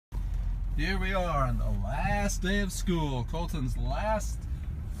Here we are on the last day of school. Colton's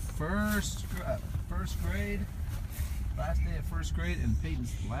first grade. Last day of first grade and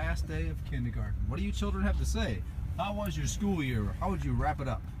Peyton's last day of kindergarten. What do you children have to say? How was your school year? How would you wrap it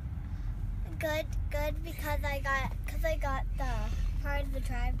up? Good because I got the Heart of the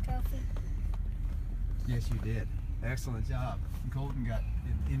Tribe trophy. Yes, you did. Excellent job. Colton got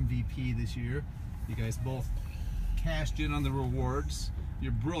an MVP this year. You guys both cashed in on the rewards.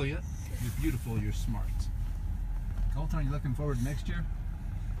 You're brilliant. You're beautiful. You're smart. Colton, are you looking forward to next year?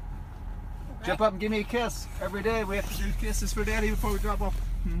 What? Jump up and give me a kiss. Every day we have to do kisses for Daddy before we drop off.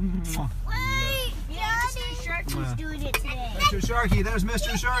 Wait, Daddy! Sharky's doing it today. Mr. Sharky, there's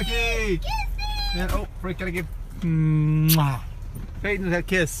Mr. Sharky. And oh, Frank, gotta give Peyton that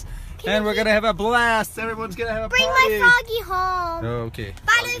kiss. And we're gonna have a blast. Everyone's gonna have a party. Bring my froggy home. Okay.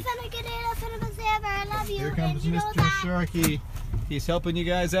 I love you. Here comes Mr. Sharky. He's helping you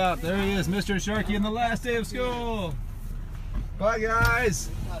guys out. There he is, Mr. Sharky, in the last day of school. Bye, guys.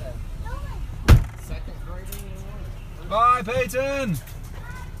 Bye, Peyton.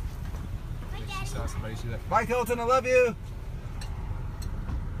 Bye, Colton. I love you.